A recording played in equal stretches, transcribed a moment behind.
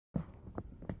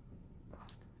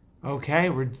Okay,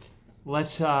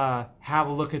 let's have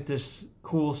a look at this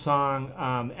cool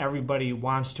song, Everybody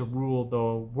Wants to Rule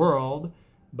the World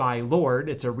by Lorde.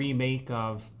 It's a remake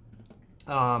of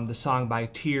the song by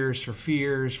Tears for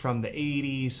Fears from the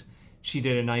 80s. She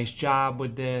did a nice job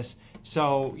with this.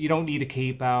 So you don't need a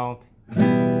capo.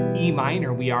 E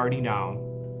minor, we already know.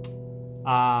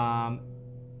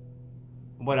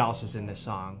 What else is in this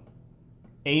song?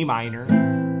 A minor,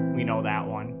 we know that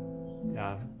one.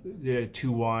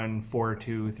 2-1,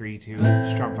 4-2,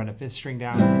 3-2, strum from the 5th string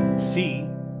down. C,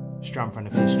 strum from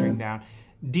the 5th string down.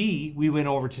 D, we went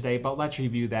over today, but let's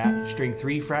review that. String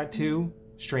 3 fret 2,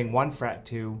 string 1 fret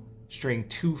 2, string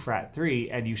 2 fret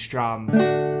 3, and you strum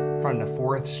from the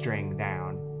 4th string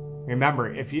down.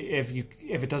 Remember, if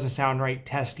it doesn't sound right,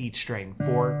 test each string.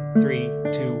 4, 3,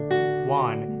 2,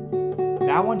 1.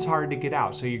 That one's hard to get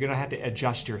out, so you're gonna have to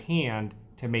adjust your hand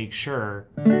to make sure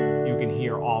you can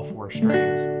hear all 4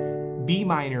 strings. B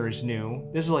minor is new.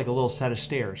 This is like a little set of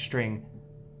stairs. String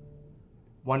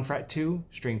 1 fret 2,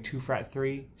 string 2 fret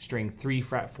 3, string 3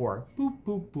 fret 4. Boop,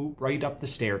 boop, boop, right up the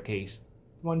staircase.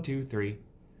 1, 2, 3.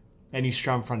 And you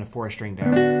strum from the 4th string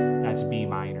down. That's B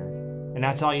minor. And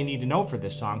that's all you need to know for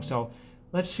this song. So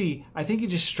let's see. I think you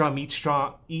just strum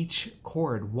each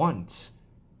chord once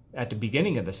at the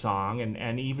beginning of the song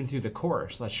and even through the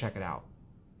chorus. Let's check it out.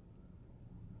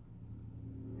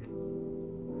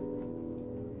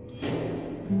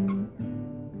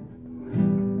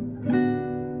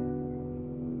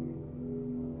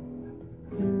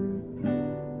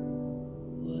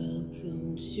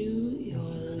 Welcome to your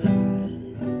life.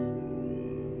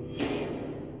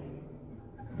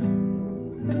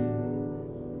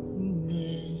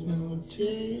 There's no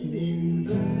turning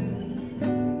back.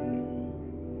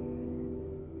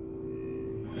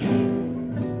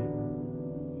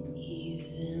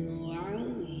 Even while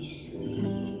we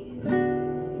sleep,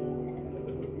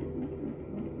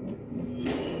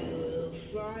 you will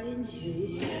find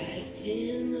you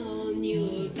acting on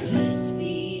your best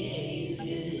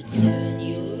behavior. Turn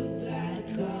your back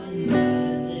on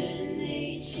Mother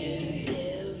Nature.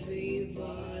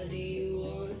 Everybody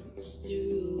wants to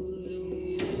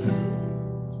rule the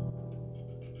world.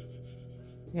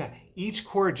 Yeah, each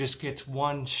chord just gets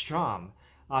one strum.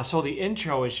 So the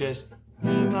intro is just B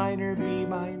minor, B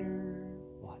minor,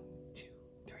 1, 2,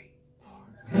 3, 4.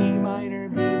 B minor,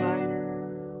 B minor,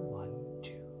 1,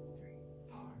 2, 3,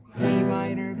 4. B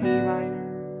minor, B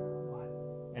minor, 1.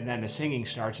 And then the singing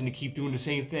starts, and you keep doing the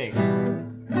same thing.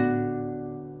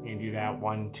 You do that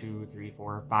 1, 2, 3,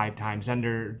 4, 5 times.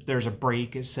 Then there's a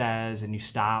break, it says, and you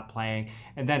stop playing.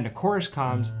 And then the chorus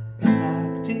comes,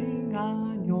 acting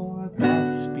on your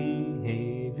best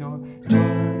behavior.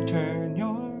 Turn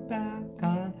your back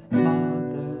on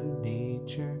Mother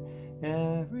Nature.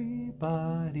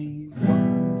 Everybody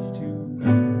wants to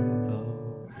rule the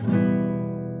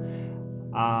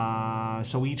world.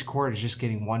 So each chord is just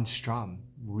getting one strum.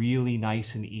 Really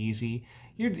nice and easy.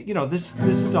 You know, this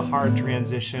is a hard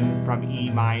transition from E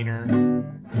minor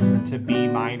to B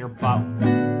minor, but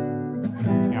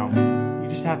you know, you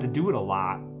just have to do it a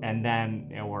lot, and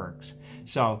then it works.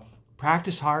 So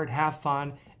practice hard, have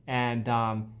fun, and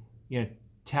you know,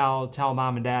 tell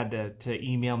mom and dad to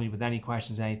email me with any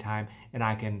questions anytime, and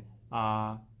I can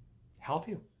help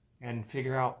you and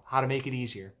figure out how to make it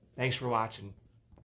easier. Thanks for watching.